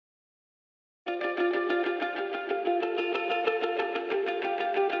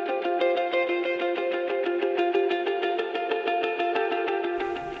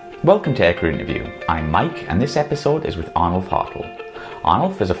Welcome to Aircrew Interview. I'm Mike and this episode is with Arnulf Hartl.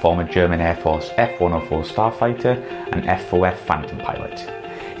 Arnulf is a former German Air Force F-104 starfighter and F-4F Phantom pilot.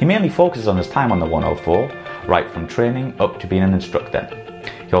 He mainly focuses on his time on the 104, right from training up to being an instructor.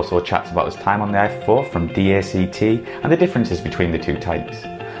 He also chats about his time on the F4 from DACT and the differences between the two types.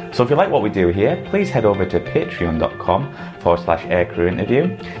 So if you like what we do here, please head over to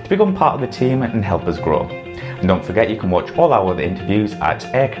patreon.com/aircrewinterview to become part of the team and help us grow. And don't forget you can watch all our other interviews at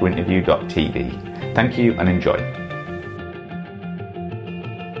aircrewinterview.tv. Thank you and enjoy.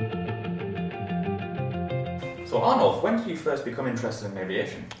 So Arnulf, when did you first become interested in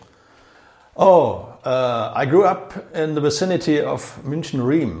aviation? I grew up in the vicinity of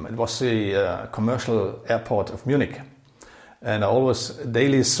München-Riem. It was the commercial airport of Munich. And I always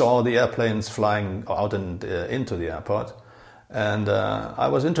daily saw the airplanes flying out and into the airport. And I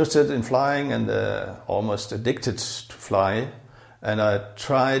was interested in flying and almost addicted to fly. And I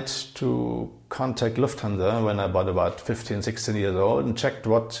tried to contact Lufthansa when I was about 15, 16 years old and checked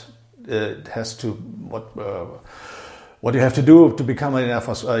what you have to do to become an Air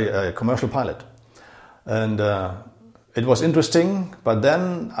Force, a commercial pilot. And it was interesting, but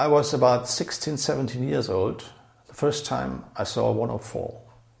then I was about 16, 17 years old. The first time I saw 104,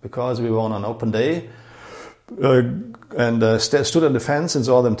 because we were on an open day and stood on the fence and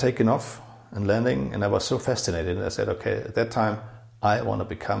saw them taking off and landing, and I was so fascinated. And I said, okay, at that time, I want to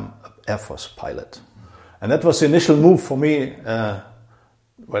become an Air Force pilot. And that was the initial move for me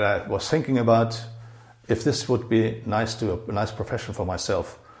when I was thinking about if this would be a nice profession for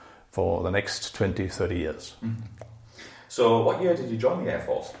myself for the next 20, 30 years. Mm-hmm. So what year did you join the Air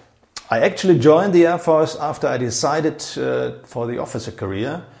Force? I actually joined the Air Force after I decided for the officer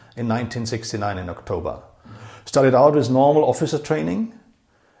career in 1969 in October. Mm-hmm. Started out with normal officer training.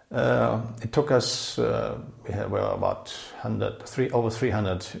 It took us, we were about over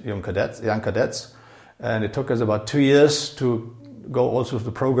 300 young cadets, and it took us about 2 years to go also to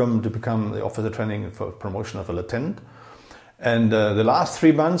the program to become the officer training for promotion of a lieutenant. And the last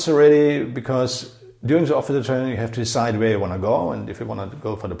 3 months already, because during the officer training you have to decide where you want to go, and if you want to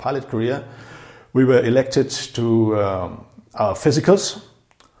go for the pilot career, we were elected to our physicals,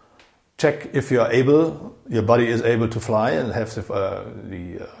 check if you are able, your body is able to fly and have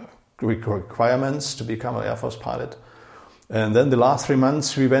the requirements to become an Air Force pilot. And then the last 3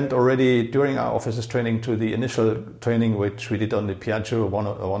 months we went already during our officers training to the initial training which we did on the Piaggio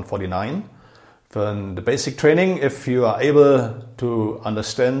 149. For the basic training, if you are able to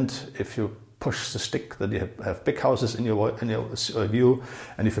understand, if you push the stick, that you have big houses in your view,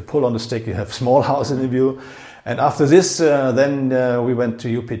 and if you pull on the stick you have small houses in your view. And after this then we went to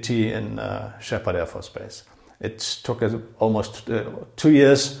UPT in Sheppard Air Force Base. It took us almost 2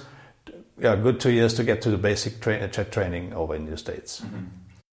 years, good 2 years to get to the basic jet training over in the States.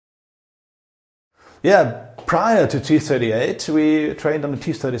 Mm-hmm. Prior to T-38 we trained on the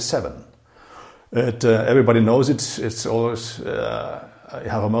T-37. Everybody knows it. It's always I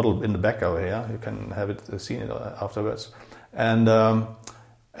have a model in the back over here. You can have it seen afterwards. And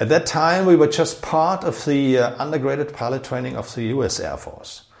at that time, we were just part of the undergraduate pilot training of the U.S. Air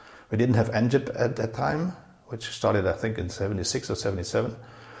Force. We didn't have NJIT at that time, which started, I think, in 76 or 77.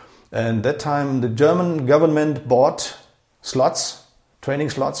 And that time, the German government bought training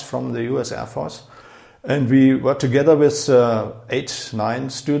slots from the U.S. Air Force. And we were together with 8, 9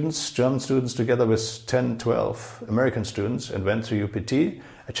 students, German students, together with 10, 12 American students, and went to UPT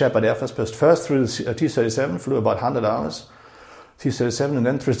at Sheppard Air Force Base. First through the T-37, flew about 100 hours, T-37, and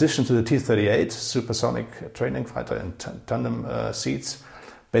then transitioned to the T-38, supersonic training fighter in tandem seats,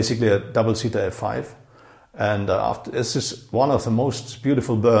 basically a double-seater F-5. And this is one of the most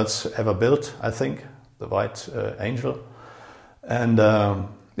beautiful birds ever built, I think, the White Angel. And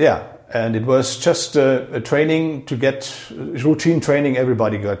and it was just a training to get routine training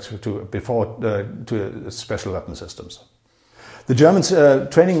everybody got to special weapon systems. The German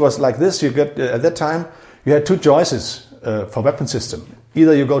training was like this. You got at that time you had 2 choices for weapon system.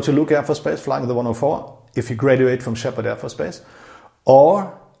 Either you go to Luke Air Force Base flying the 104 if you graduate from Sheppard Air Force Base,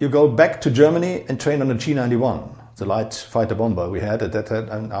 or you go back to Germany and train on the G91, the light fighter bomber we had at that time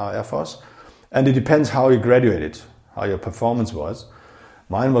in our Air Force. And it depends how you graduated, how your performance was.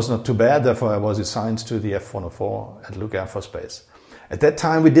 Mine was not too bad, therefore I was assigned to the F-104 at Luke Air Force Base. At that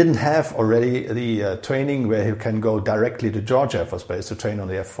time we didn't have already the training where you can go directly to George Air Force Base to train on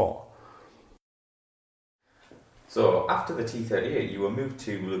the F-4. So after the T-38 you were moved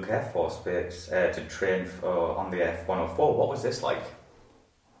to Luke Air Force Base to train on the F-104. What was this like?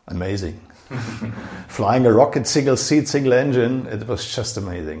 Amazing. Flying a rocket, single seat, single engine, it was just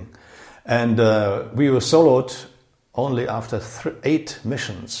amazing. And we were soloed only after 8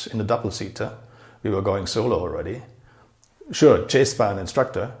 missions in the double-seater. We were going solo already. Sure, chased by an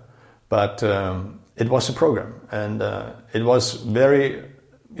instructor, but it was a program. And it was very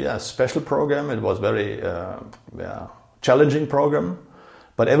special program. It was very challenging program.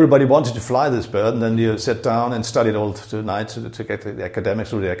 But everybody wanted to fly this bird, and then you sat down and studied all tonight to get the academics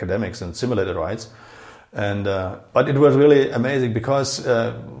through the academics and simulated rides. And but it was really amazing because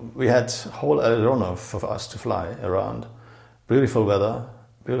we had whole Arizona for us to fly around. Beautiful weather,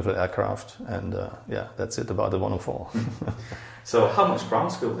 beautiful aircraft, and that's it about the 104. So how much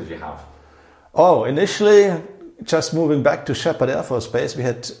ground school did you have? Oh, initially, just moving back to Sheppard Air Force Base, we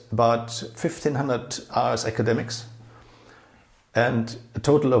had about 1,500 hours academics and a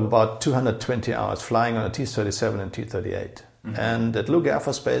total of about 220 hours flying on a T-37 and T-38. Mm-hmm. And at Luke Air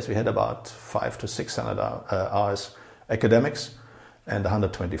Force Base, we had about 500 to 600 hours academics and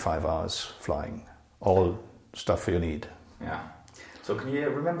 125 hours flying. All stuff you need. Yeah. So can you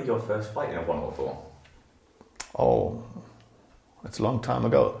remember your first flight in a 104? Oh, that's a long time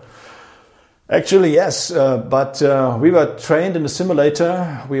ago. Actually, yes, but we were trained in the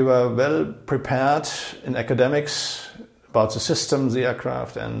simulator. We were well prepared in academics about the systems, the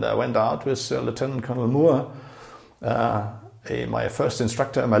aircraft, and I went out with Lieutenant Colonel Moore, my first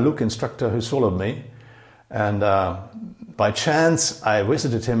instructor, my Luke instructor, who followed me. And by chance, I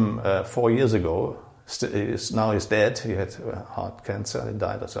visited him 4 years ago. Now he's dead. He had heart cancer. He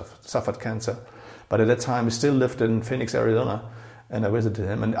died of suffered cancer. But at that time, he still lived in Phoenix, Arizona. And I visited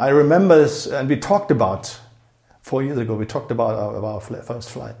him. And I remember this, and we talked about, 4 years ago, we talked about our first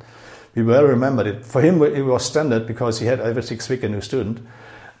flight. We well remembered it. For him, it was standard because he had every 6 weeks a new student.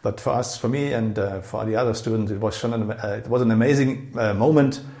 But for us, for me, and for the other students, it was an amazing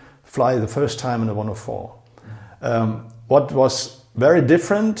moment. Fly the first time in a 104. What was very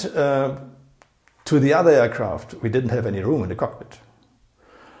different to the other aircraft, we didn't have any room in the cockpit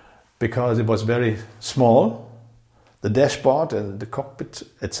because it was very small. The dashboard and the cockpit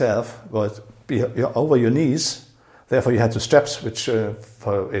itself was over your knees. Therefore, you had the straps, which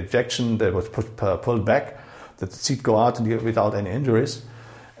for ejection they was pulled back, that the seat go out without any injuries.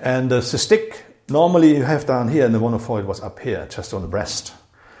 And the stick normally you have down here in the 104, it was up here, just on the breast.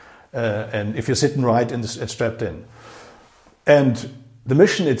 And if you're sitting right, it's strapped in. And the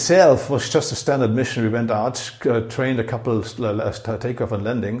mission itself was just a standard mission. We went out, trained a couple takeoff and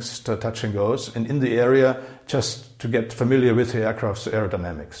landings, touch and goes, and in the area just to get familiar with the aircraft's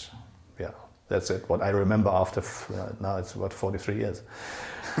aerodynamics. Yeah, that's it. What I remember after, now it's about 43 years.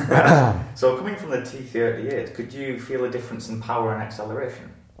 So coming from the T-38, could you feel a difference in power and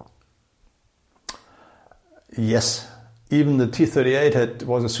acceleration? Yes. Even the T-38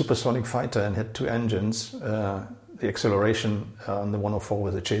 was a supersonic fighter and had 2 engines. The acceleration on the 104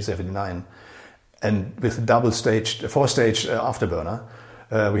 was a J79, and with a 4-stage afterburner.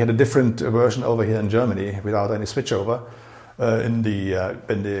 We had a different version over here in Germany without any switchover. In the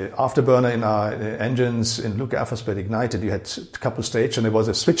afterburner in our engines in Luke Air Force Base Ignited, you had a couple stages and there was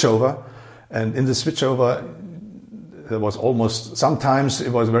a switchover. And in the switchover, there was sometimes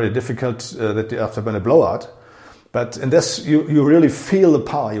it was very difficult that the afterburner blow out. But in this, you really feel the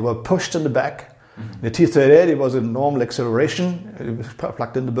power. You were pushed in the back. Mm-hmm. The T-38, it was a normal acceleration. It was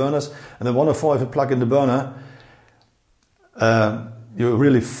plugged in the burners. And the 104, if you plug in the burner, you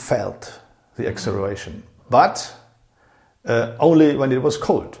really felt the acceleration. But only when it was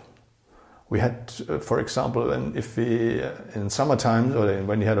cold. We had, for example, in summertime, or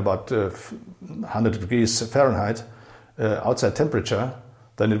when you had about 100 degrees Fahrenheit outside temperature,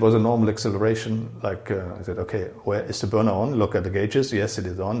 then it was a normal acceleration. Like I said, okay, where is the burner on? Look at the gauges. Yes, it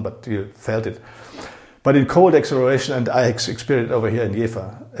is on, but you felt it. But in cold acceleration, and I experienced it over here in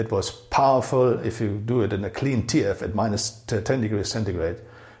Jever, it was powerful. If you do it in a clean TF at minus 10 degrees centigrade,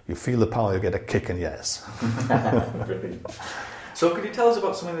 you feel the power, you get a kick in the ass. Brilliant. So could you tell us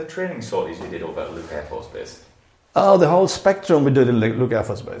about some of the training sorties you did over at Luke Air Force Base? Oh, the whole spectrum we did in Luke Air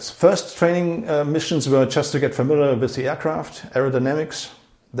Force Base. First training missions were just to get familiar with the aircraft, aerodynamics.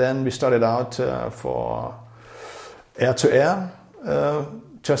 Then we started out for air-to-air,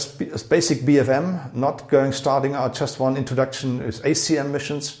 just basic BFM, starting out just one introduction is ACM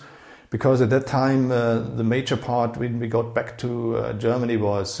missions, because at that time the major part when we got back to Germany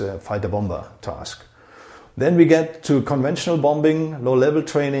was fighter bomber task. Then we get to conventional bombing, low-level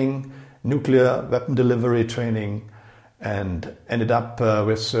training, nuclear weapon delivery training, and ended up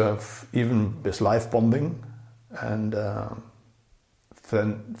even with live bombing and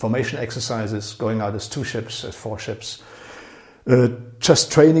then formation exercises, going out as 2 ships, as 4 ships,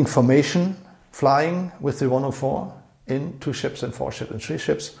 just training formation, flying with the 104 in 2 ships and 4 ships and 3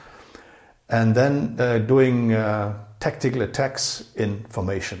 ships. and then doing tactical attacks in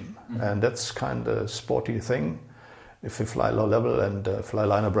formation. And that's kind of a sporty thing if you fly low level and fly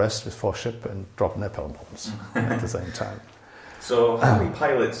line abreast with 4 ship and drop napalm bombs at the same time. So how many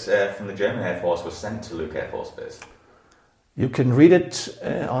pilots from the German Air Force were sent to Luke Air Force Base? You can read it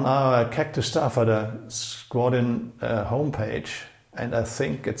on our Cactus Starfighter Squadron homepage, and I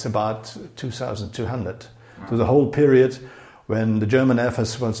think it's about 2,200 to the whole period when the German Air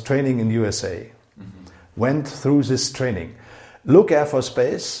Force was training in the USA. Went through this training. Luke Air Force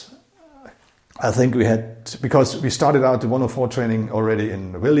Base, I think we had, because we started out the 104 training already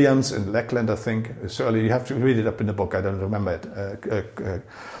in Williams, in Lackland, I think. It's early, you have to read it up in the book, I don't remember it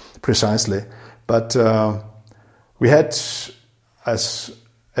precisely. But we had, as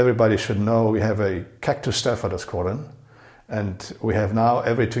everybody should know, we have a Cactus Starfighter Squadron, and we have now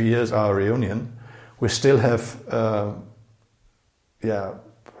every 2 years our reunion. We still have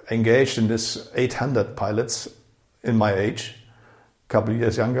engaged in this 800 pilots in my age, a couple of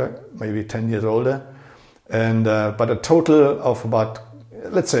years younger, maybe 10 years older, and but a total of about,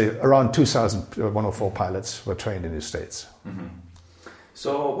 let's say, around 2,000 104 pilots were trained in the States. Mm-hmm.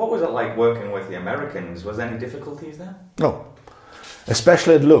 So what was it like working with the Americans? Was there any difficulties there? No,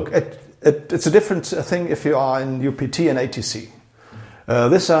 especially at Luke. It's a different thing if you are in UPT and ATC.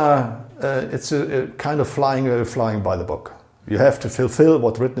 It's a kind of flying by the book. You have to fulfill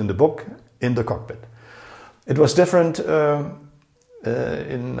what's written in the book in the cockpit. It was different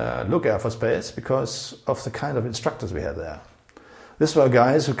in Luke Air Force Base because of the kind of instructors we had there. These were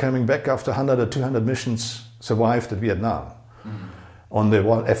guys who, coming back after 100 or 200 missions, survived at Vietnam. Mm-hmm. On the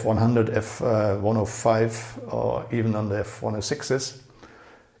F-100, F-105, or even on the F-106s.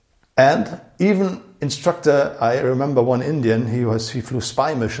 And even instructor, I remember one Indian, he flew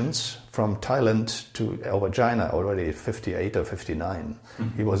spy missions from Thailand to over China already at 58 or 59.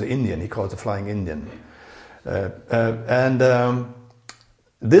 Mm-hmm. He was an Indian, he called the Flying Indian.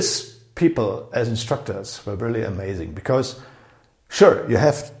 These people as instructors were really amazing because, sure, you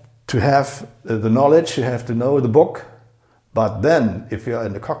have to have the knowledge, you have to know the book, but then if you're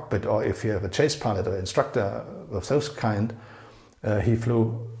in the cockpit or if you have a chase pilot or instructor of those kind, he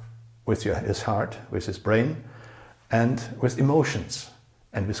flew with his heart, with his brain, and with emotions,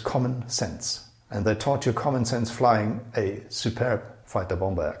 and with common sense. And they taught you common sense flying a superb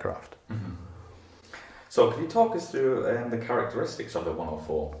fighter-bomber aircraft. Mm-hmm. So can you talk us through the characteristics of the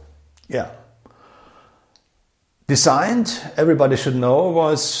 104? Yeah. Designed, everybody should know,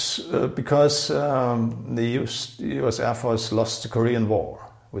 was because the US Air Force lost the Korean War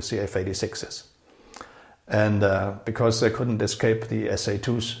with the F-86s. And because they couldn't escape the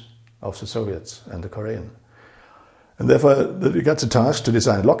SA-2s of the Soviets and the Korean. And therefore, we got the task to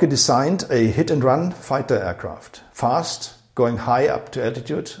design. Lockheed designed a hit-and-run fighter aircraft. Fast, going high up to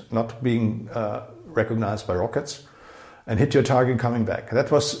altitude, not being recognized by rockets, and hit your target coming back.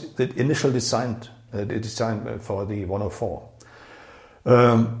 That was the initial design for the 104.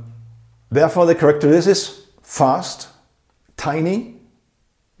 Therefore, the characteristics: fast, tiny.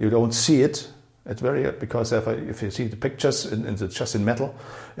 You don't see it. It's very, because if you see the pictures just in metal,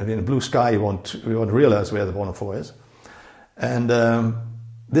 and in the blue sky, you won't realize where the 104 is. And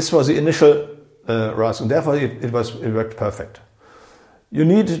this was the initial RAS, and therefore it worked perfect. You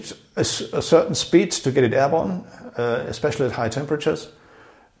needed a certain speed to get it airborne, especially at high temperatures.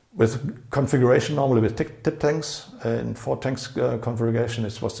 With configuration, normally with tip tanks, in 4 tanks configuration,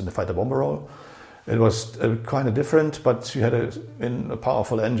 it was in the fighter bomber role. It was kind of different, but you had a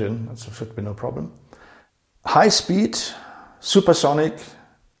powerful engine, so should be no problem. High speed, supersonic,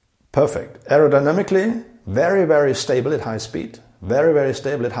 perfect. Aerodynamically, very, very stable at high speed. Very, very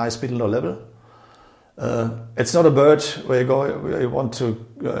stable at high speed and low level. It's not a bird where you want to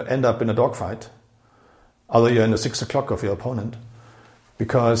end up in a dogfight, although you're in the 6 o'clock of your opponent,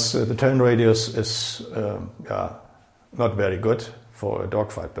 because the turn radius is not very good for a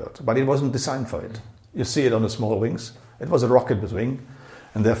dogfight bird. But it wasn't designed for it. You see it on the small wings. It was a rocket with wing,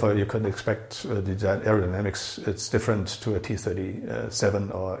 and therefore you couldn't expect the aerodynamics. It's different to a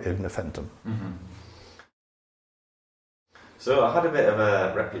T-37 or even a Phantom. Mm-hmm. So I had a bit of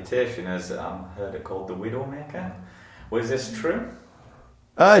a reputation as I heard it called the Widowmaker. Was this true?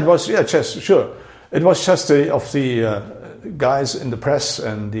 It was, yeah, sure. It was just of the guys in the press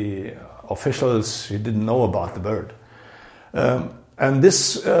and the officials who didn't know about the bird. And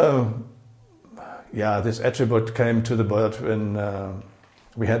this attribute came to the bird when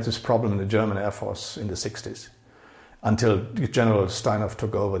we had this problem in the German Air Force in the 60s, until General Steinhoff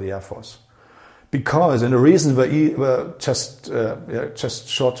took over the Air Force. Because, and the reasons were just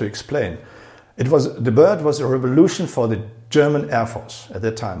short to explain. The bird was a revolution for the German Air Force at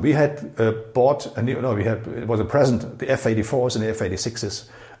that time. We had bought, it was a present, the F-84s and the F-86s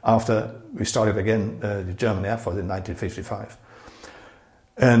after we started again the German Air Force in 1955.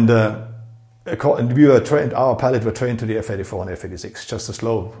 And we were trained, our pilots were trained to the F-84 and F-86, just a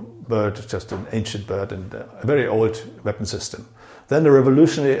slow bird, just an ancient bird and a very old weapon system. Then the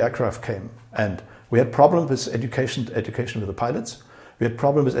revolutionary aircraft came and we had problems with education with the pilots. We had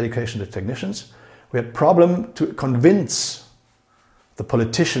problems with education with technicians. We had problem to convince the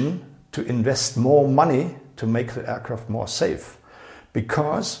politician to invest more money to make the aircraft more safe,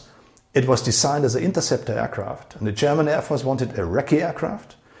 because it was designed as an interceptor aircraft, and the German Air Force wanted a Recce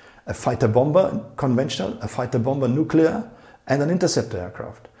aircraft, a fighter bomber conventional, a fighter bomber nuclear, and an interceptor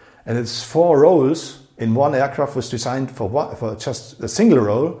aircraft. And its 4 roles in one aircraft was designed for just a single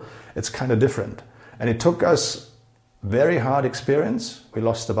role. It's kind of different, and it took us very hard experience. We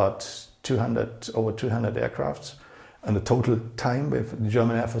lost about over 200 aircrafts and the total time with the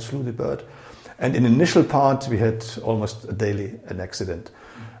German Air Force flew the bird. And in the initial part, we had almost daily an accident.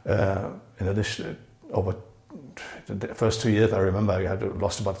 In addition, over the first 2 years, I remember we had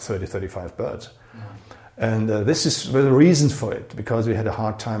lost about 35 birds. Yeah. And this were the reasons for it, because we had a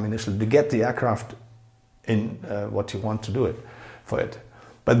hard time initially to get the aircraft in what you want to do it for it.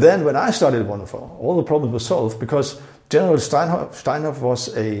 But then when I started at 104, all the problems were solved, because General Steinhoff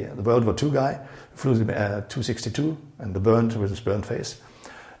was a World War II guy, flew the 262 and the burned with his burned face.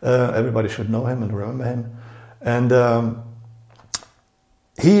 Everybody should know him and remember him. And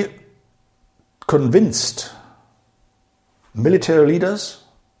he convinced military leaders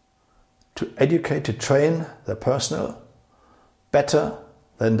to educate, to train their personnel better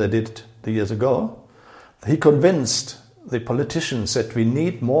than they did the years ago. He convinced the politicians that we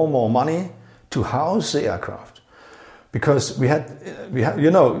need more money to house the aircraft. Because we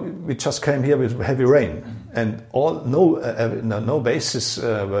just came here with heavy rain, and no bases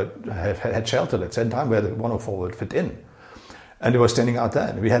had shelter at the same time where the 104 would fit in, and they were standing out there.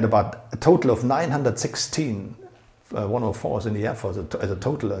 And we had about a total of 916 104s in the Air Force as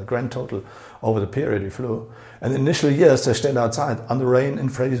a grand total over the period we flew. And in the initial years, they stayed outside under rain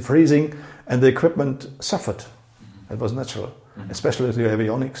and freezing, and the equipment suffered. It was natural, especially the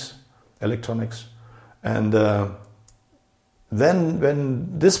avionics, electronics, and. Then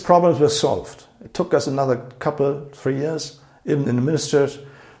when these problems were solved, it took us another 3 years. Even in the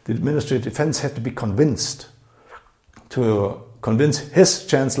Ministry of Defense had to be convinced to convince his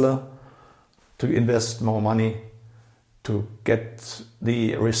chancellor to invest more money to get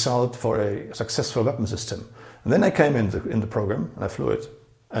the result for a successful weapon system. And then I came in the program and I flew it,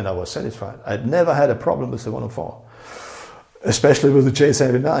 and I was satisfied. I'd never had a problem with the 104. Especially with the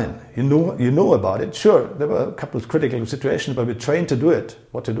J79. You know about it. Sure, there were a couple of critical situations, but we trained to do it,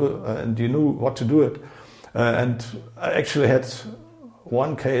 and you knew what to do it. And I actually had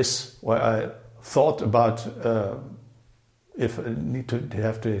one case where I thought about if I need to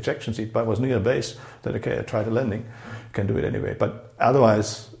have the ejection seat, but I was near base, that okay, I tried a landing, can do it anyway. But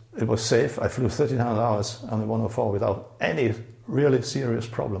otherwise, it was safe. I flew 1,300 hours on the 104 without any really serious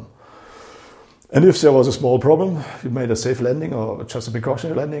problem. And if there was a small problem, you made a safe landing or just a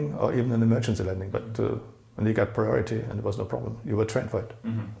precautionary landing or even an emergency landing. But when you got priority and there was no problem, you were trained for it.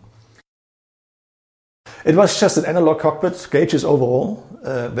 Mm-hmm. It was just an analog cockpit, gauges overall,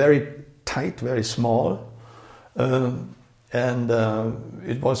 very tight, very small. And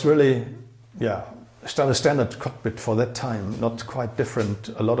it was really, a standard cockpit for that time, not quite different,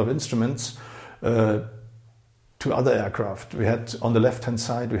 a lot of instruments. To other aircraft. We had on the left-hand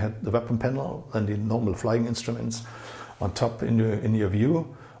side, we had the weapon panel and the normal flying instruments on top in your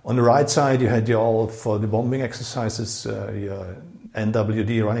view. On the right side, you had for the bombing exercises, your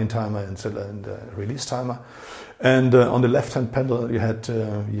NWD running timer and release timer. And on the left-hand panel, you had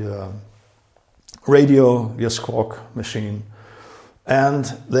your radio, your squawk machine. And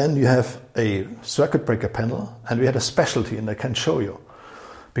then you have a circuit breaker panel, and we had a specialty, and I can show you.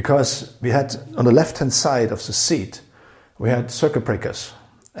 Because we had, on the left-hand side of the seat, we had circuit breakers.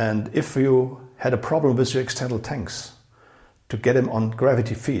 And if you had a problem with your external tanks, to get them on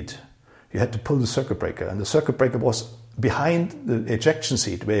gravity feed, you had to pull the circuit breaker. And the circuit breaker was behind the ejection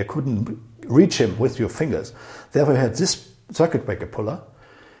seat, where you couldn't reach him with your fingers. Therefore, you had this circuit breaker puller.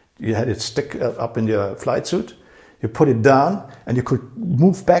 You had it stick up in your flight suit. You put it down, and you could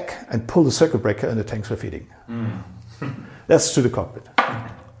move back and pull the circuit breaker, and the tanks were feeding. That's to the cockpit.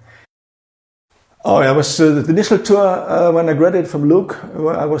 I was the initial tour when I graduated from Luke.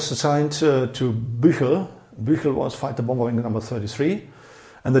 I was assigned to Büchel. Büchel was fighter bomber wing number 33,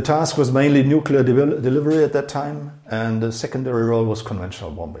 and the task was mainly nuclear delivery at that time, and the secondary role was conventional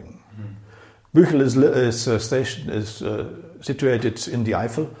bombing. Büchel is situated in the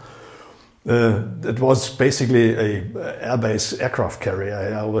Eifel. It was basically a airbase aircraft carrier,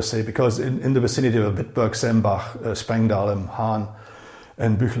 I always say, because in the vicinity of Bitburg, Sembach, Spangdahlem, Hahn,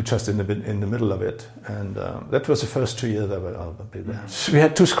 and Büchel just in the middle of it. And that was the first 2 years I'll be there. So we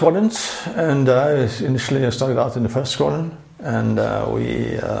had 2 squadrons, and initially I started out in the first squadron, and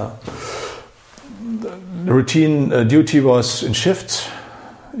the routine duty was in shifts,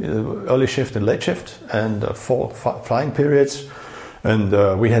 early shift and late shift, and 4 flying periods. And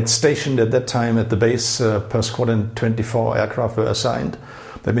we had stationed at that time at the base per squadron 24 aircraft were assigned.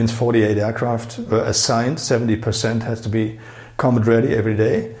 That means 48 aircraft were assigned. 70% has to be combat ready every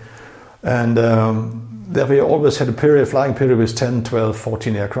day. And there we always had a flying period with 10, 12,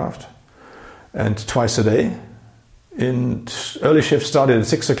 14 aircraft. And twice a day. Early shift started at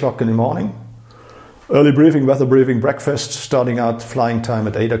 6 o'clock in the morning. Early briefing, weather briefing, breakfast, starting out flying time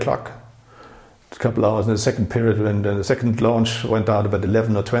at 8 o'clock. A couple hours in the second period, when the second launch went out about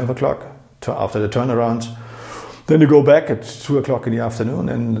 11 or 12 o'clock after the turnaround. Then you go back at 2 o'clock in the afternoon,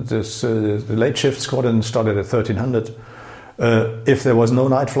 and the late shift squadron started at 1300. If there was no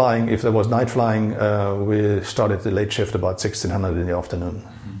night flying, we started the late shift about 1600 in the afternoon.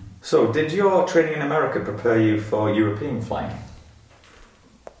 So did your training in America prepare you for European flying?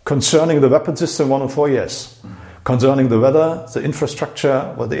 Concerning the weapon system 104, yes. Concerning the weather, the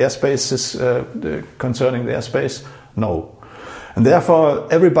infrastructure, the airspace is concerning the airspace, no. And therefore,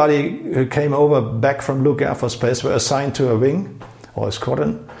 everybody who came over back from Luke Air Force Base were assigned to a wing or a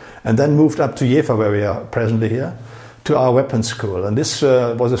squadron, and then moved up to Jever, where we are presently here, to our weapons school. And this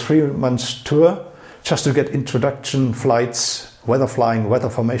was a 3-month tour just to get introduction flights, weather flying, weather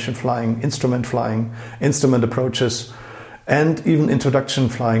formation flying, instrument approaches, and even introduction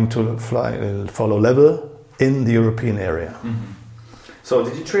flying to follow level in the European area. Mm-hmm. So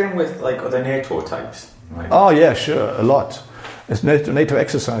did you train with other NATO types? Right? Oh yeah, sure, a lot. It's NATO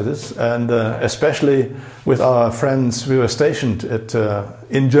exercises, and especially with our friends, we were stationed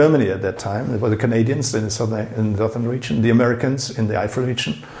in Germany at that time. It were the Canadians in the southern region, the Americans in the Eifel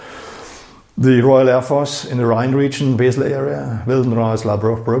region, the Royal Air Force in the Rhine region, Wesel area, Wildenrath,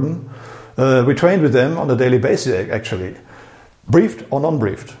 Bruggen. We trained with them on a daily basis, actually, briefed or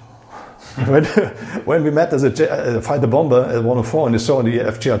non-briefed. When we met as a fighter bomber at 104 and you saw the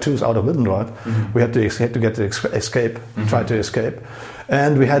FGR-2s out of Wildenrath, mm-hmm. we had to get to escape, mm-hmm. try to escape.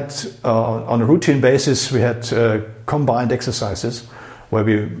 And we had, on a routine basis, we had combined exercises where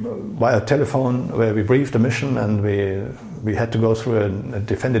we, via telephone, where we briefed the mission, and we had to go through a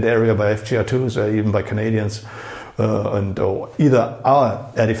defended area by FGR-2s or even by Canadians, or either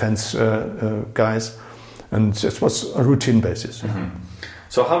our air defense guys. And it was a routine basis. Mm-hmm.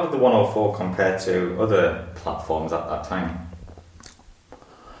 So how did the 104 compare to other platforms at that time?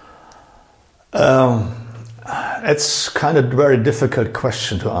 It's kind of a very difficult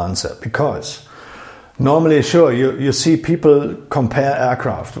question to answer, because normally, sure, you see people compare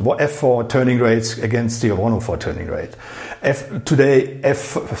aircraft, F4 turning rates against the 104 turning rate. Today,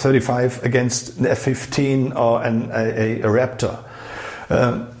 F-35 against an F-15 or a Raptor.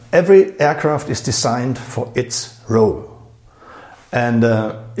 Every aircraft is designed for its role. And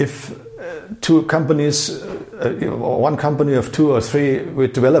if two companies, or one company of 2 or 3,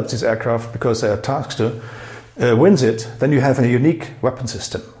 which develops this aircraft because they are tasked to, wins it, then you have a unique weapon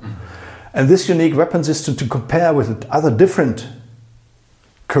system. Mm-hmm. And this unique weapon system to compare with other different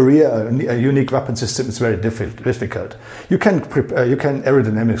a unique weapon system is very difficult. You can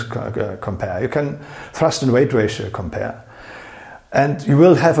aerodynamics compare, you can thrust and weight ratio compare, and you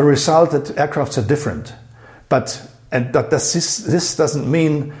will have a result that aircrafts are different. But this doesn't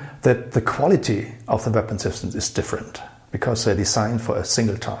mean that the quality of the weapon systems is different, because they're designed for a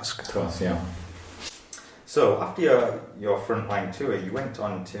single task. Of course, yeah. So after your frontline tour, you went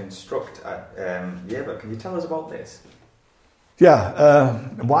on to instruct at Jever. Can you tell us about this? Yeah,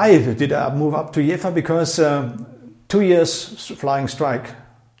 why did I move up to Jever? Because 2 years flying strike,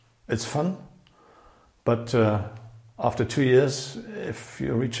 it's fun, but after 2 years, if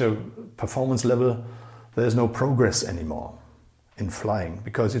you reach a performance level, there's no progress anymore in flying,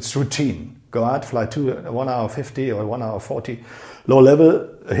 because it's routine. Go out, fly 1 hour 50 or 1 hour 40, low level,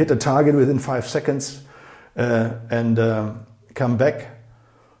 hit a target within 5 seconds, and come back.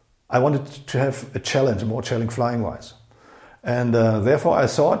 I wanted to have a challenge, more challenge flying-wise. And therefore I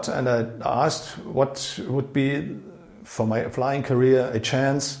thought, and I asked what would be, for my flying career, a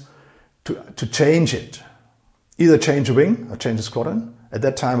chance to change it. Either change a wing or change a squadron. At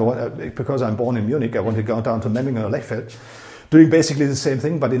that time, because I'm born in Munich, I wanted to go down to Memmingen or Lechfeld, doing basically the same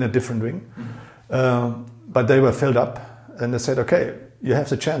thing, but in a different wing. Mm-hmm. But they were filled up, and they said, okay, you have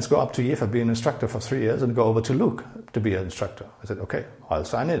the chance to go up to IEFA, be an instructor for 3 years, and go over to Luke to be an instructor. I said, okay, I'll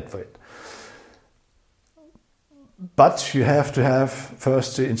sign in for it. But you have to have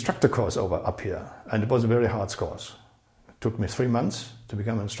first the instructor course up here, and it was a very hard course. It took me 3 months to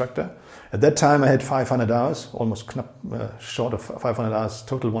become an instructor. At that time, I had 500 hours, almost short of 500 hours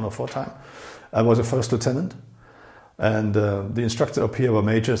total 104 time. I was a first lieutenant, and the instructors up here were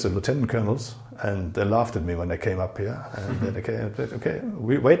majors and lieutenant colonels, and they laughed at me when they came up here. And they said, okay,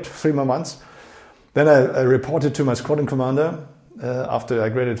 we wait 3 more months. Then I reported to my squadron commander after I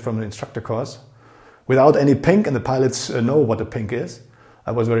graduated from the instructor course, without any pink, and the pilots know what a pink is.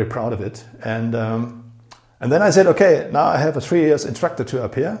 I was very proud of it. And then I said, okay, now I have a 3 years instructor tour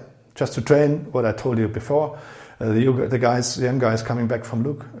up here, just to train what I told you before. The young guys coming back from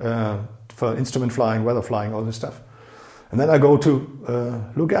Luke for instrument flying, weather flying, all this stuff. And then I go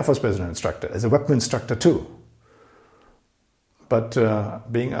to Luke Air Force Base as an instructor, as a weapon instructor too. But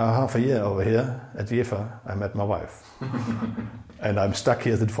being half a year over here at IEFA, I met my wife. And I'm stuck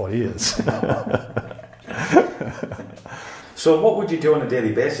here since 40 years. So what would you do on a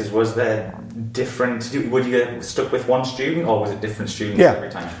daily basis? Was there different, would you get stuck with one student, or was it different students every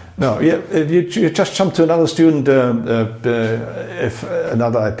time? No, you just jump to another student if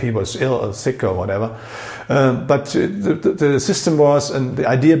another IP was ill or sick or whatever. But the system was, and the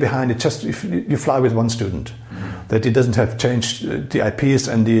idea behind it, just if you fly with one student, that it doesn't have changed the IPs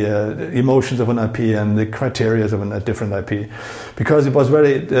and the emotions of an IP and the criteria of a different IP, because it was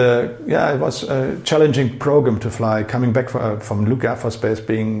it was a challenging program to fly. Coming back from Luke Air Force Base,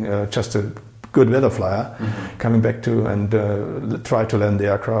 being just a good weather flyer, coming back to and try to land the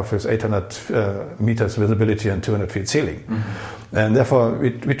aircraft with 800 meters visibility and 200 feet ceiling, and therefore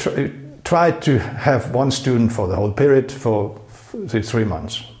we tried to have one student for the whole period for 3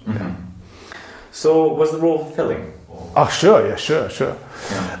 months. Yeah. So was the role fulfilling? Oh, sure.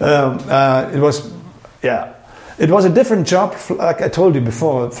 Yeah. It was a different job, like I told you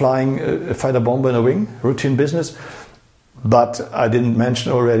before, flying a fighter bomber in a wing, routine business. But I didn't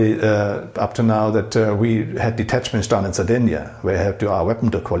mention already up to now that we had detachments down in Sardinia, where I had to do our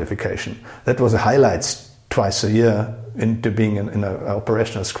weapon qualification. That was a highlight twice a year into being in an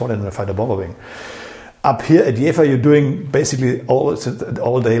operational squadron in a fighter bomber wing. Up here at IEFA, you're doing basically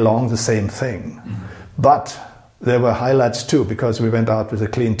all day long the same thing. But there were highlights too, because we went out with a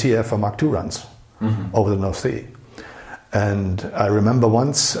clean TF for Mach 2 runs over the North Sea. And I remember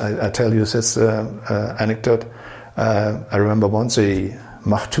once, I tell you this anecdote, I remember once a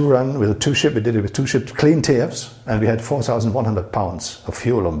Mach 2 run with a 2-ship, we did it with 2 ships, clean TFs, and we had 4,100 pounds of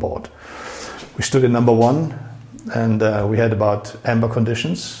fuel on board. We stood in number 1, and we had about amber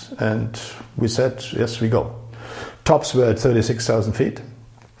conditions, and we said, yes, we go. Tops were at 36,000 feet.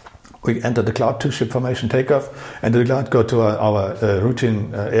 We entered the cloud 2-ship formation takeoff, and the cloud go to our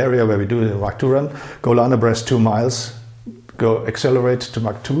routine area where we do the Mach 2 run, go land abreast 2 miles, go accelerate to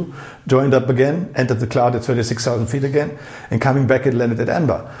Mach 2, joined up again, entered the cloud at 36,000 feet again, and coming back it landed at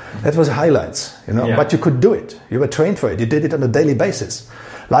amber. That was highlights, but you could do it. You were trained for it. You did it on a daily basis.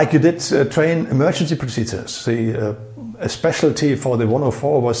 Like you did train emergency procedures. A specialty for the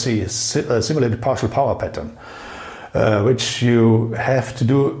 104 was the simulated partial power pattern, which you have to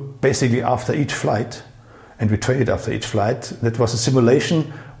do basically after each flight, and we trained it after each flight. That was a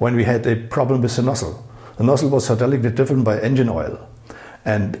simulation when we had a problem with the nozzle. The nozzle was hydraulically driven by engine oil,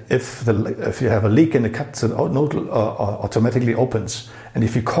 and if you have a leak in the cut, the nozzle automatically opens. And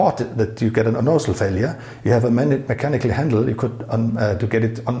if you caught it, that you get a nozzle failure, you have a mechanical handle. You could to get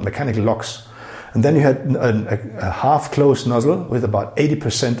it on mechanical locks, and then you had a half-closed nozzle with about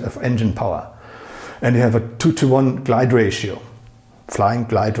 80% of engine power, and you have a 2-to-1 glide ratio, flying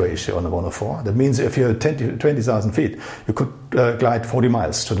glide ratio on the 104. That means if you're 20,000 feet, you could glide 40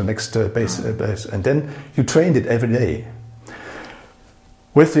 miles to the next base, and then you trained it every day.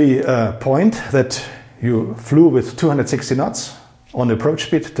 With the point that you flew with 260 knots on the approach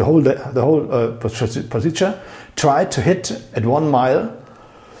speed, the whole procedure, tried to hit at 1 mile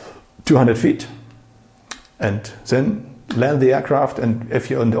 200 feet, and then land the aircraft. And if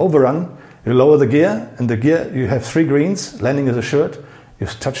you're on the overrun, you lower the gear, and the gear, you have 3 greens, landing is assured, you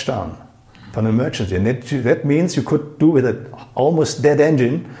touch down for an emergency. And that means you could do with an almost dead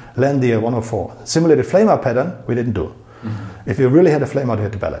engine, land the 104. Simulated flameout pattern, we didn't do. If you really had a flameout, you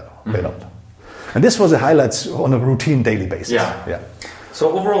had to bail out. And this was the highlights on a routine daily basis. Yeah.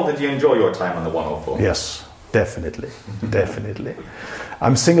 So overall, did you enjoy your time on the 104? Yes, definitely. Definitely.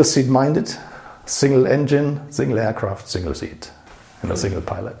 I'm single seat minded, single engine, single aircraft, single seat, and a single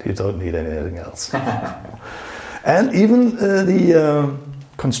pilot. You don't need anything else. And even the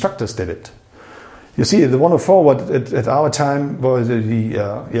constructors did it. You see, the 104 what at our time was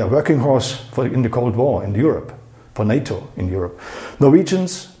the working horse in the Cold War in Europe, for NATO in Europe.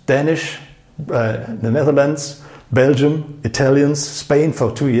 Norwegians, Danish, the Netherlands, Belgium, Italians, Spain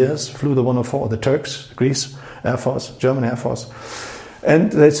for 2 years flew the 104, the Turks, Greece Air Force, German Air Force.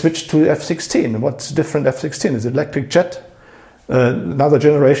 And they switched to F-16. What's different F-16? It's electric jet, another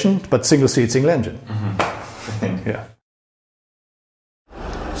generation, but single-seat, single-engine. Mm-hmm. Yeah.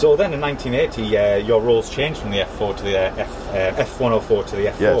 So then in 1980, your roles changed from the F4 to the F104 to the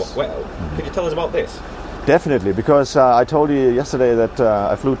F4. Yes. Well, could you tell us about this? Definitely, because I told you yesterday that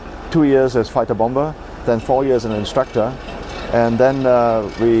I flew 2 years as fighter bomber, then 4 years as an instructor, and then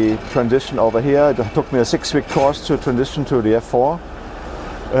we transitioned over here. It took me a 6-week course to transition to the F4,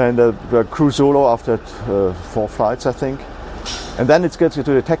 and crew solo after 4 flights, I think. And then it gets you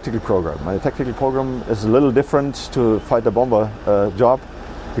to the tactical program. And the tactical program is a little different to fighter bomber job,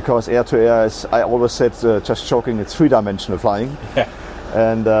 because air-to-air is, I always said, just joking, it's 3-dimensional flying. Yeah.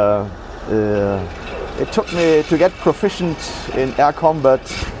 And it took me to get proficient in air combat,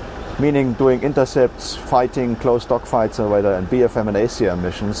 meaning doing intercepts, fighting close dogfights and BFM and ACM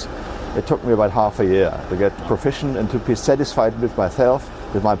missions. It took me about half a year to get proficient and to be satisfied with myself,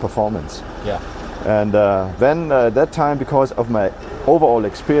 with my performance. Yeah. And then at that time, because of my overall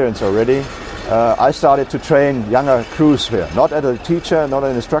experience already, I started to train younger crews here. Not as a teacher, not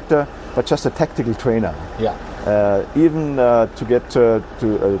an instructor, but just a tactical trainer. Yeah. Even to get to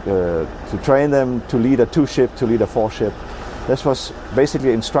train them to lead a 2-ship, to lead a 4-ship. This was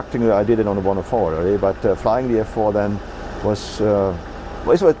basically instructing. I did it on the 104 already, but flying the F4 then was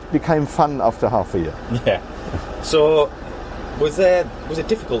it became fun after half a year. Yeah. So was it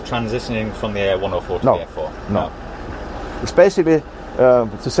difficult transitioning from the 104 to the F4? No. It's basically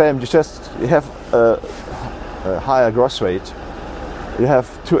the same. You have a higher gross weight. You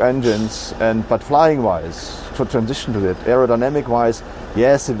have 2 engines, but flying-wise, to transition to it, aerodynamic-wise,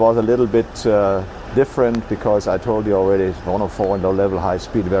 yes, it was a little bit different, because I told you already, 104 and low-level,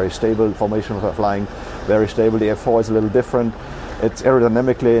 high-speed, very stable formation for flying, very stable. The F4 is a little different. It's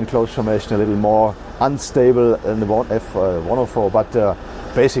aerodynamically in close formation a little more unstable than the F104,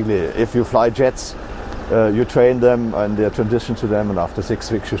 but basically, if you fly jets, you train them and you transition to them, and after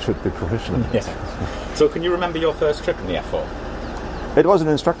 6 weeks you should be proficient. Yeah. So can you remember your first trip in the F4? It was an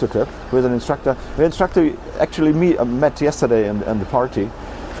instructor trip with an instructor. The instructor actually met yesterday in the party,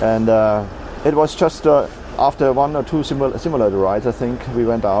 and it was just after 1 or 2 simulator rides, I think, we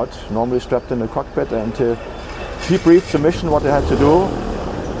went out, normally strapped in the cockpit, and to debrief the mission, what they had to do.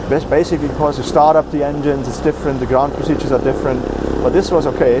 Basically, because you start up the engines, it's different, the ground procedures are different, but this was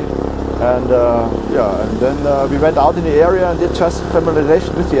okay. And then we went out in the area and did just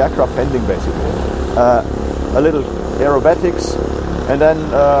familiarization with the aircraft handling, basically. A little aerobatics, and then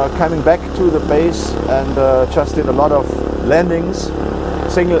coming back to the base and just did a lot of landings,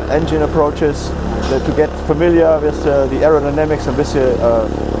 single engine approaches to get familiar with the aerodynamics and with the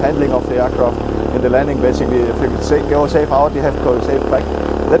handling of the aircraft in the landing. Basically, if you could go safe out, you have to go safe back.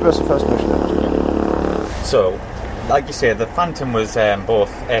 That was the first mission. So, like you say, the Phantom was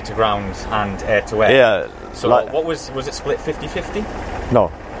both air-to-ground and air-to-air. Yeah. So what was it split 50-50? No.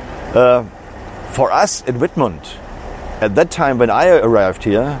 For us in Wittmund, at that time when I arrived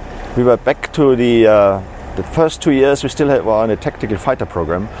here, we were back to the first 2 years we still were on a tactical fighter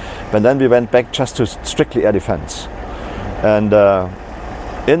program, but then we went back just to strictly air defense. And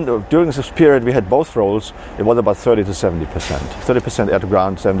during this period we had both roles. It was about 30 to 70%. 30% air to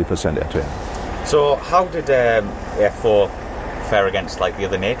ground, 70% air to air. So how did F4 fare against like the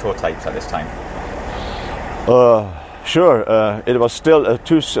other NATO types at this time? Sure, it was still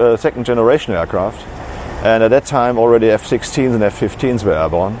a second generation aircraft, and at that time already F-16s and F-15s were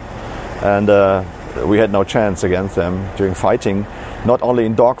airborne, and we had no chance against them during fighting, not only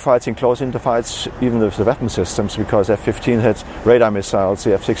in dogfights, in close interfights, even with the weapon systems, because F-15 had radar missiles,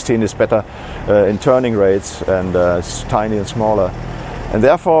 the F-16 is better in turning rates, and it's tiny and smaller. And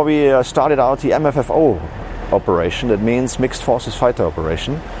therefore we started out the MFFO operation, that means Mixed Forces Fighter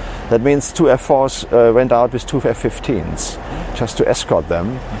Operation. That means 2 F-4s went out with 2 F-15s just to escort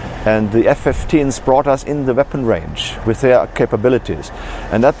them. And the F-15s brought us in the weapon range with their capabilities.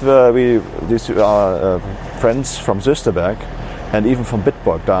 And that these are friends from Züsterberg and even from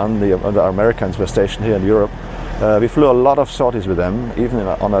Bitburg down, the Americans were stationed here in Europe. We flew a lot of sorties with them, even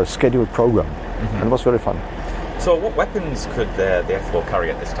on a scheduled program. And it was very fun. So what weapons could the F-4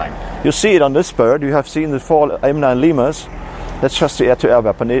 carry at this time? You see it on this bird. You have seen the 4 M9 Lemurs. That's just the air-to-air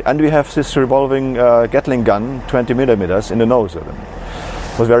weapon. And we have this revolving Gatling gun, 20 millimeters, in the nose of them.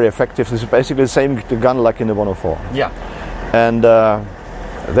 It was very effective. This is basically the same gun like in the 104. Yeah. And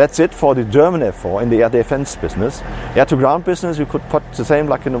that's it for the German F4 in the air defense business. Air-to-ground business, you could put the same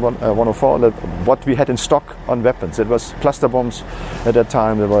like in the 104, what we had in stock on weapons. It was cluster bombs at that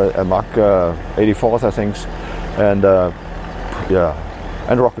time. There were Mark 84s, I think, and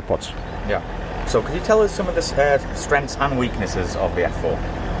and rocket pods. Yeah. So could you tell us some of the strengths and weaknesses of the F4?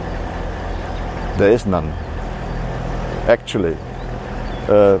 There is none, actually.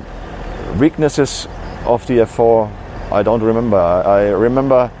 Weaknesses of the F4, I don't remember. I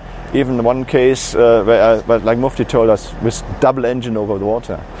remember even one case where, like Mufti told us, with double engine over the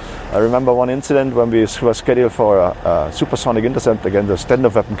water. I remember one incident when we were scheduled for a supersonic intercept against a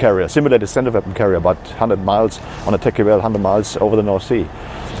standard weapon carrier, simulated standard weapon carrier, about 100 miles on a TKVL, 100 miles over the North Sea.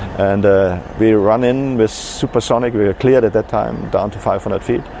 And we run in with supersonic. We were cleared at that time down to 500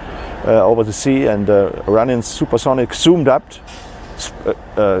 feet over the sea, and run in supersonic, zoomed up,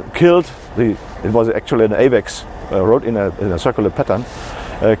 killed it was actually an AWACS, rode in a circular pattern,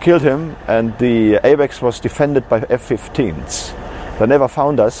 killed him, and the AWACS was defended by F-15s. They never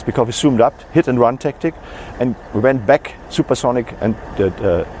found us because we zoomed up, hit and run tactic, and we went back supersonic and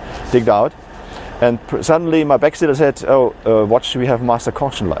digged out. And suddenly my backseater said, watch, we have master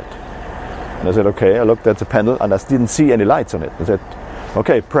caution light. And I said, okay. I looked at the panel and I didn't see any lights on it. I said,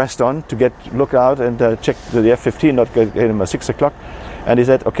 okay, pressed on to look out and check the F-15, not get him at 6 o'clock. And he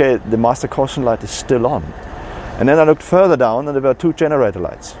said, okay, the master caution light is still on. And then I looked further down and there were 2 generator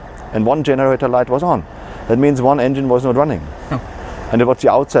lights. And 1 generator light was on. That means 1 engine was not running. And it was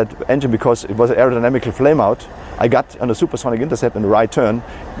the outside engine because it was an aerodynamical flame out. I got on a supersonic intercept in the right turn,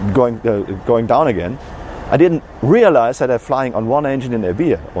 going down again. I didn't realize that I'm flying on 1 engine in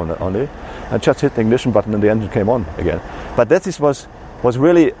EBIR only. I just hit the ignition button and the engine came on again. But that was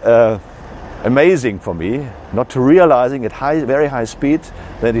really amazing for me, not to realizing at very high speed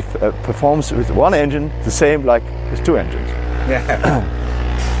that it performs with 1 engine the same like with 2 engines. Yeah.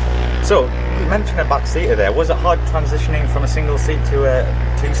 So you mentioned a backseater there. Was it hard transitioning from a single seat to a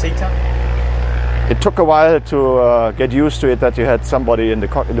 2-seater? It took a while to get used to it, that you had somebody in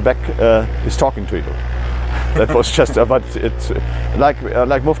the back is talking to you. That was just, but it's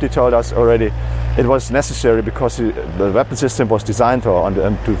like Mufti told us already, it was necessary because the weapon system was designed for,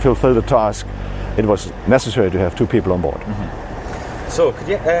 and to fulfill the task, it was necessary to have 2 people on board. Mm-hmm. So, could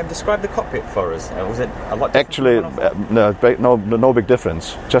you describe the cockpit for us? Was it a lot different? Actually, no big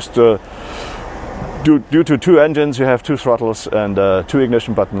difference. Just due to 2 engines, you have 2 throttles and 2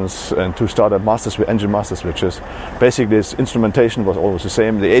 ignition buttons and 2 engine master switches. Basically, this instrumentation was always the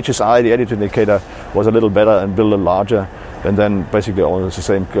same. The HSI, the attitude indicator, was a little better and built a little larger, and then basically always the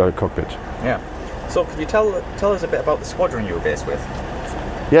same cockpit. Yeah. So, could you tell us a bit about the squadron you were based with?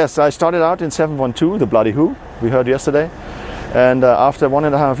 Yes, I started out in 712, the Bloody Who, we heard yesterday. And after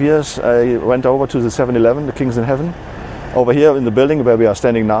 1.5 years, I went over to the 711, the Kings in Heaven, over here in the building where we are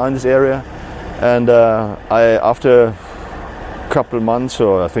standing now in this area. And after a couple of months,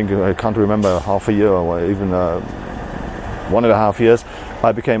 or I can't remember, half a year or even 1.5 years,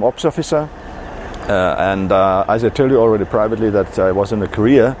 I became ops officer. And as I told you already privately, that I was in a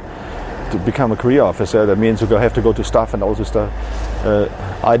career to become a career officer. That means you have to go to staff and all this stuff.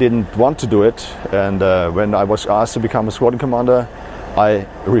 I didn't want to do it, and when I was asked to become a squadron commander, I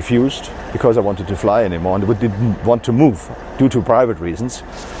refused because I wanted to fly anymore and didn't want to move due to private reasons.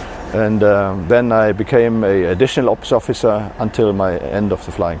 And then I became an additional ops officer until my end of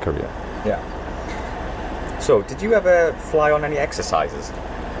the flying career. Yeah. So, did you ever fly on any exercises?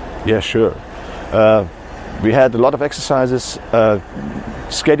 Yeah, sure. We had a lot of exercises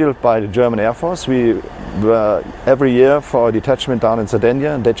scheduled by the German Air Force. We were every year for a detachment down in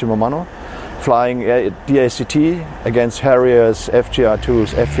Sardinia, in Decimo Mano, flying DACT against Harriers,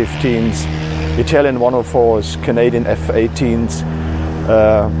 FGR-2s, F-15s, Italian 104s, Canadian F-18s,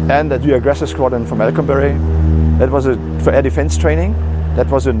 and the aggressor squadron from Alconbury. That was for air defense training. That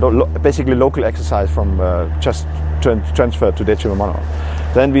was basically local exercise from just transferred to Decimo Mano.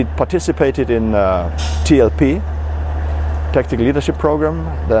 Then we participated in TLP, Tactical Leadership Program.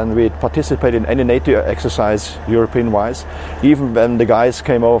 Then we participated in any NATO exercise European-wise, even when the guys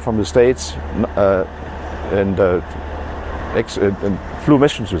came over from the States and flew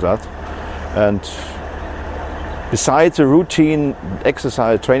missions with us. And besides a routine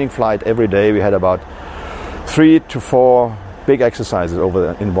exercise training flight every day, we had about 3 to 4 big exercises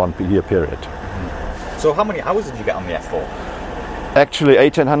in 1 year period. So how many hours did you get on the F4? Actually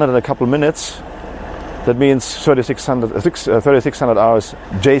 1,800 in a couple of minutes. That means 3,600 hours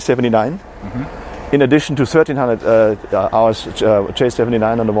J79. Mm-hmm. In addition to 1,300 hours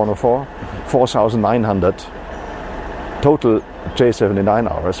J79 on the 104, 4,900 total J79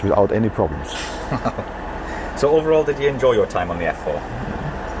 hours without any problems. So overall, did you enjoy your time on the F4?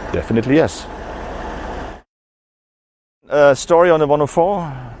 Definitely yes. Story on the 104,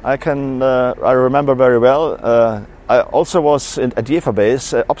 I remember very well. I also was at Jever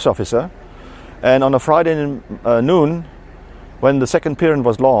base, ops officer, and on a Friday noon, when the second period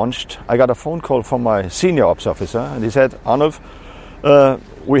was launched, I got a phone call from my senior ops officer, and he said, Arnulf,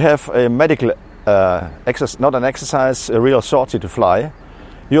 we have a medical not an exercise, a real sortie to fly.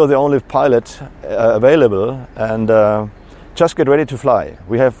 You're the only pilot available, and just get ready to fly.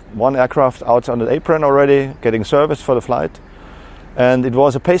 We have one aircraft out on the apron already, getting serviced for the flight, and it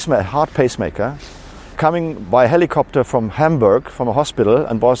was a heart pacemaker, coming by helicopter from Hamburg, from a hospital,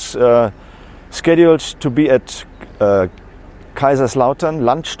 and was scheduled to be at Kaiserslautern,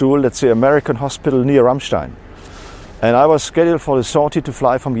 Landstuhl, that's the American hospital near Ramstein. And I was scheduled for the sortie to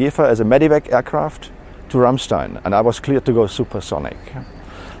fly from Jever as a medevac aircraft to Ramstein, and I was cleared to go supersonic.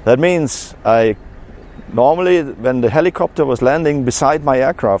 That means normally when the helicopter was landing beside my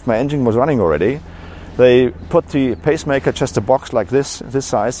aircraft, my engine was running already, they put the pacemaker, just a box like this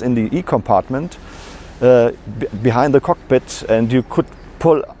size, in the E-compartment behind the cockpit, and you could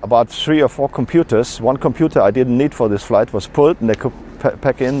pull about 3 or 4 computers. One computer I didn't need for this flight was pulled, and they could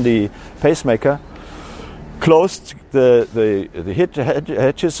pack in the pacemaker, closed the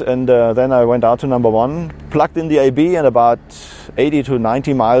hatches, and then I went out to number 1, plugged in the AB, and about 80 to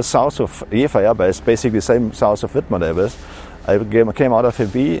 90 miles south of Jever Air Base, basically the same south of Wittmann Air Base, I came out of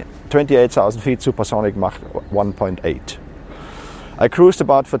AB, 28,000 feet, supersonic Mach 1.8. I cruised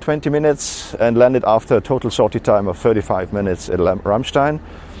about for 20 minutes and landed after a total sortie time of 35 minutes at Ramstein.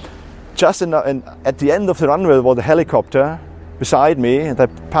 Just at the end of the runway was the helicopter beside me, and I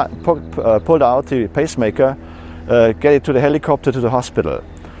pulled out the pacemaker, get it to the helicopter to the hospital.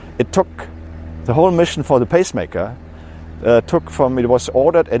 It took the whole mission for the pacemaker, it was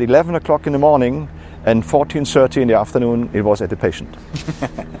ordered at 11 o'clock in the morning, and 14:30 in the afternoon it was at the patient.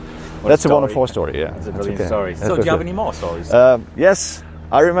 That's a 104 story, yeah. That's a brilliant story. So do you have any more stories? Yes,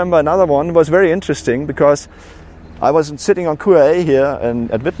 I remember another one. It was very interesting because I was sitting on QRA here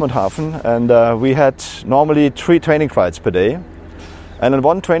at Wittmundhafen, and we had normally 3 training flights per day. And on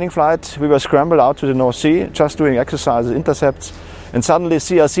one training flight, we were scrambled out to the North Sea, just doing exercises, intercepts, and suddenly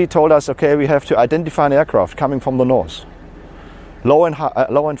CRC told us, okay, we have to identify an aircraft coming from the north, low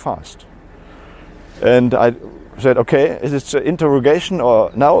and fast. And I said, okay, is it an interrogation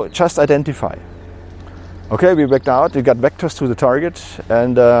or no? Just identify. Okay, we backed out, we got vectors to the target,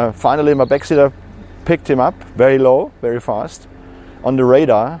 and finally my backseater picked him up very low, very fast, on the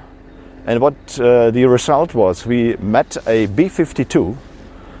radar. And what the result was, we met a B-52,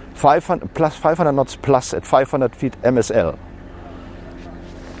 500 knots plus at 500 feet MSL.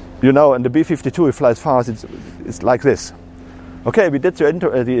 You know, and the B-52, it flies fast, it's like this. Okay, we did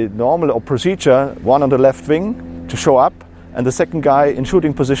the normal procedure, one on the left wing to show up, and the second guy in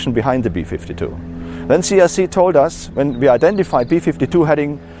shooting position behind the B-52. Then CRC told us, when we identified B-52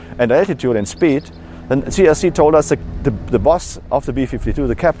 heading and altitude and speed, then CRC told us that the boss of the B-52,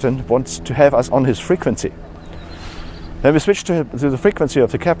 the captain, wants to have us on his frequency. Then we switched to the frequency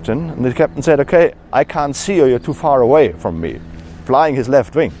of the captain, and the captain said, okay, I can't see you, you're too far away from me, flying his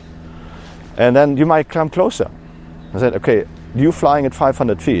left wing. And then you might come closer. I said, okay, you flying at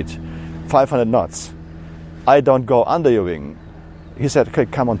 500 feet, 500 knots, I don't go under your wing. He said, okay,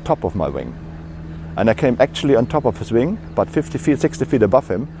 come on top of my wing. And I came actually on top of his wing, about 50 feet, 60 feet above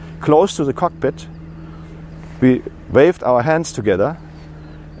him, close to the cockpit. We waved our hands together,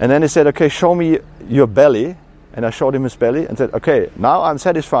 and then he said, okay, show me your belly. And I showed him his belly and said, okay, now I'm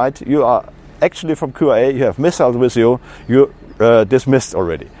satisfied. You are actually from QRA, you have missiles with you, you're dismissed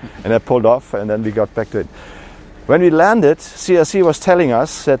already. And I pulled off, and then we got back to it. When we landed, CRC was telling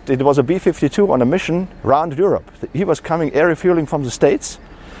us that it was a B-52 on a mission around Europe. He was coming air refueling from the States,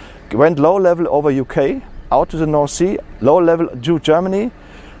 went low level over UK, out to the North Sea, low level to Germany,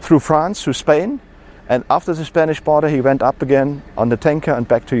 through France, through Spain, and after the Spanish border he went up again on the tanker and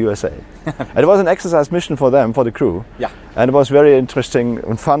back to USA. And it was an exercise mission for them, for the crew. Yeah. And it was very interesting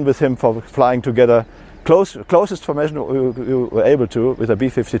and fun with him for flying together. Closest formation we were able to with a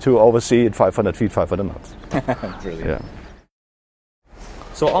B-52 oversea at 500 feet, 500 knots. Brilliant. Yeah.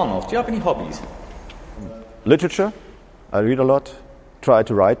 So Arnulf, do you have any hobbies? Literature. I read a lot, try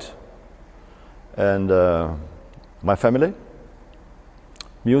to write. And my family.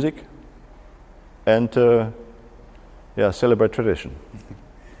 Music. And celebrate tradition. Do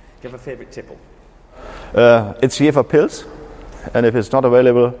you have a favourite tipple? It's Jever Pils, and if it's not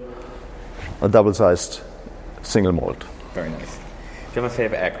available, a double-sized single malt. Very nice. Do you have a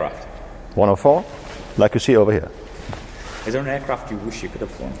favourite aircraft? 104, like you see over here. Is there an aircraft you wish you could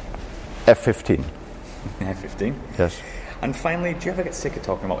have flown? F-15. F-15? Yes. And finally, do you ever get sick of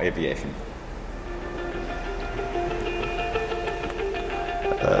talking about aviation?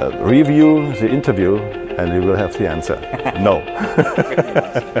 Review the interview and you will have the answer. No.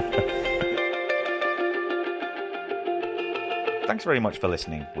 Thanks very much for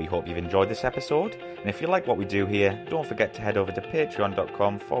listening. We hope you've enjoyed this episode. And if you like what we do here, don't forget to head over to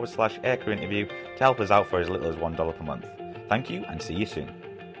patreon.com/aircrewinterview to help us out for as little as $1 per month. Thank you and see you soon.